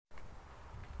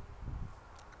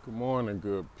Good morning,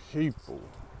 good people.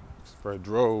 It's Fred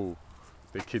Drove.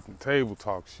 They kitchen table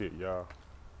talk shit, y'all.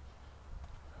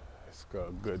 It's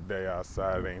a good day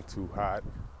outside. It ain't too hot.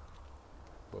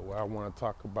 But what I want to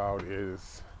talk about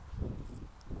is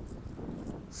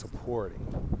supporting.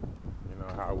 You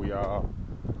know, how we all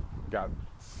got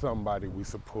somebody we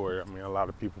support. I mean, a lot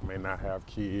of people may not have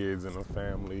kids and a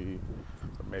family,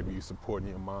 but maybe you supporting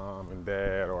your mom and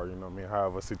dad, or, you know what I mean,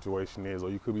 however a situation is, or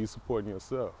you could be supporting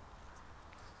yourself.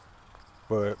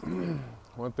 But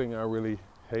one thing I really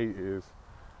hate is,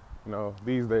 you know,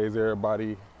 these days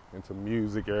everybody into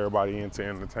music, everybody into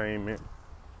entertainment,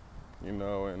 you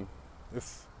know, and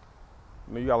it's,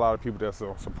 you know, you got a lot of people that's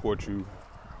gonna support you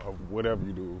of whatever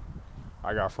you do.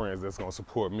 I got friends that's gonna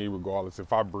support me regardless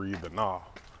if I breathe or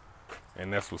not.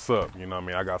 And that's what's up, you know what I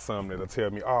mean? I got some that'll tell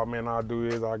me, oh man, I'll do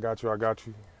this, I got you.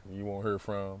 And you won't hear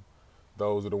from.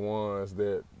 Those are the ones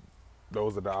that,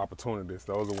 those are the opportunities.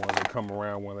 Those are the ones that come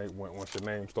around once your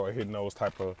name start hitting those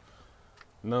type of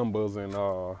numbers, and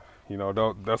you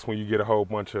know, that's when you get a whole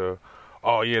bunch of,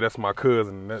 oh yeah, that's my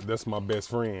cousin, that's my best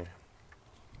friend.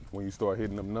 When you start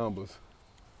hitting them numbers,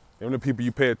 and the people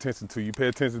you pay attention to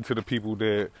the people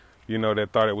that, you know,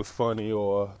 that thought it was funny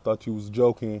or thought you was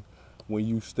joking when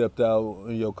you stepped out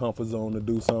in your comfort zone to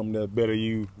do something that's better.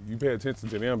 You pay attention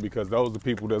to them, because those are the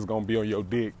people that's gonna be on your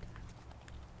dick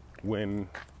when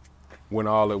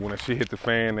the shit hit the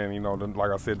fan, and, you know,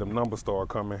 like I said, them numbers start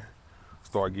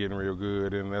getting real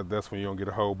good, and that's when you don't get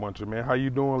a whole bunch of, man, how you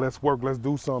doing? Let's work, let's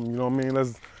do something. You know what I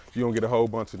mean? You don't get a whole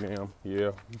bunch of them.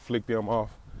 Yeah, you flick them off,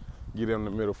 give them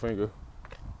the middle finger.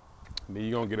 Then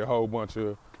you don't get a whole bunch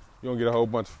of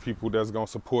people that's gonna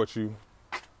support you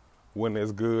when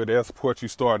it's good. They'll support you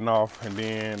starting off, and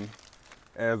then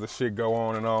as the shit go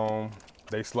on and on,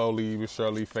 they slowly but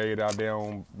surely fade out. They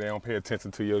don't pay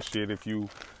attention to your shit.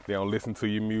 They don't listen to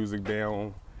your music, they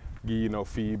don't give you no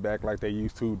feedback like they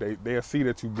used to. They'll see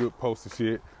that you good posted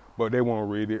shit, but they won't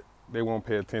read it. They won't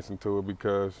pay attention to it,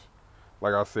 because,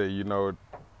 like I said, you know,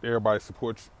 everybody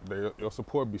supports you. Your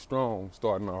support be strong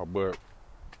starting off, but,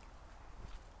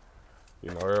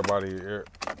 you know,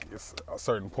 it's a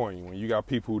certain point. When you got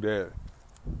people that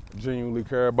genuinely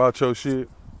care about your shit,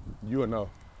 you'll know.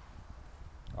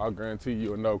 I'll guarantee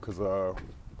you'll know, because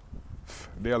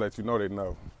they'll let you know they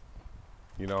know.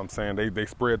 You know what I'm saying? They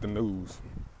spread the news.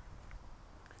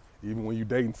 Even when you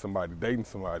dating somebody,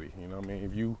 you know what I mean?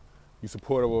 If you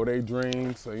supportive of their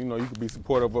dreams, so, you know, you could be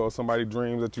supportive of somebody's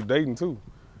dreams that you dating too.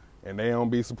 And they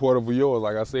don't be supportive of yours.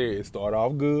 Like I said, it start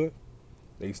off good.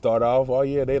 They start off, oh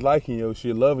yeah, they liking your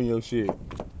shit, loving your shit.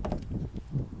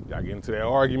 Y'all get into that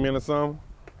argument or something,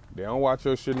 they don't watch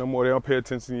your shit no more, they don't pay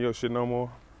attention to your shit no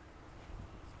more.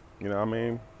 You know what I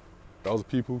mean? Those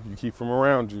people you keep from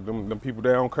around you. Them people,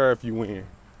 they don't care if you win.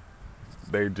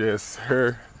 They just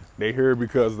hear. They hear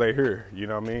because they hear. You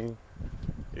know what I mean?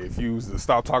 If you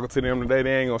stop talking to them today,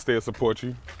 they ain't gonna still support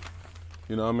you.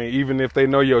 You know what I mean? Even if they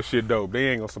know your shit dope, they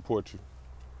ain't gonna support you.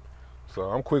 So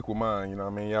I'm quick with mine. You know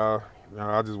what I mean? Y'all,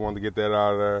 I just wanted to get that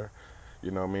out of there.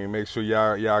 You know what I mean? Make sure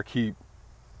y'all keep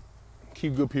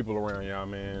good people around y'all,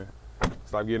 man.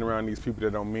 Stop getting around these people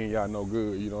that don't mean y'all no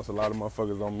good. You know, it's a lot of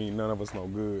motherfuckers don't mean none of us no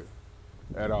good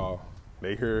at all.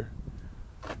 They here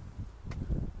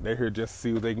just to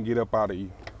see what they can get up out of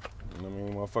you. You know what I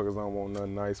mean? Motherfuckers don't want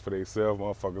nothing nice for themselves.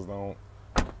 Motherfuckers don't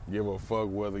give a fuck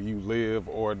whether you live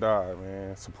or die,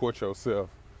 man. Support yourself.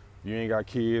 If you ain't got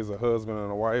kids, a husband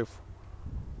and a wife,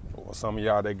 or some of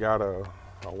y'all that got a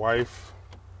wife,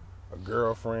 a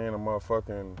girlfriend, a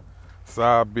motherfucking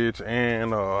side bitch,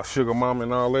 and a sugar mama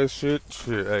and all that shit,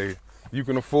 hey, you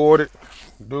can afford it,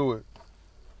 do it.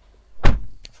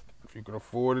 If you can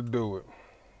afford it, do it.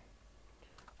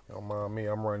 Don't mind me,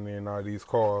 I'm running in all these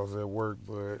cars at work,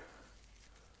 but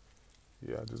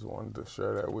yeah, I just wanted to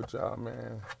share that with y'all,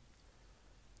 man.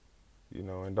 You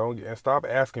know, and stop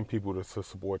asking people to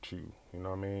support you. You know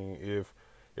what I mean?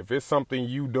 If it's something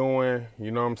you doing,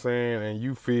 you know what I'm saying, and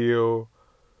you feel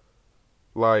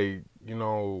like, you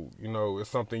know, it's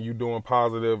something you doing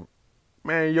positive,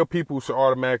 man, your people should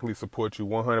automatically support you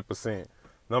 100%.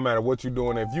 No matter what you're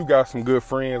doing. If you got some good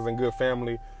friends and good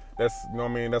family, that's, you know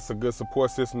what I mean, that's a good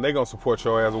support system. They gonna support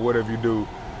your ass or whatever you do.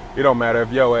 It don't matter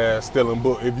if your ass stealing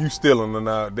if you stealing or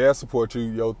not, they'll support you,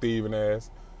 your thieving ass.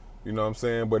 You know what I'm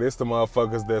saying? But it's the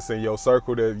motherfuckers that's in your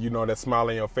circle that, you know, that smile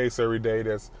in your face every day,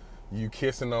 that's you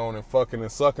kissing on and fucking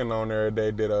and sucking on every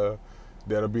day,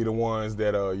 that'll be the ones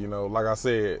that, you know, like I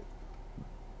said,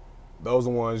 those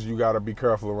are the ones you gotta be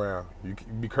careful around. You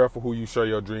be careful who you share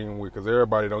your dream with, because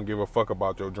everybody don't give a fuck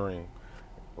about your dream.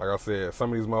 Like I said,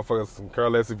 some of these motherfuckers care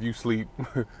less if you sleep.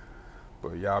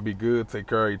 But y'all be good, take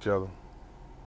care of each other.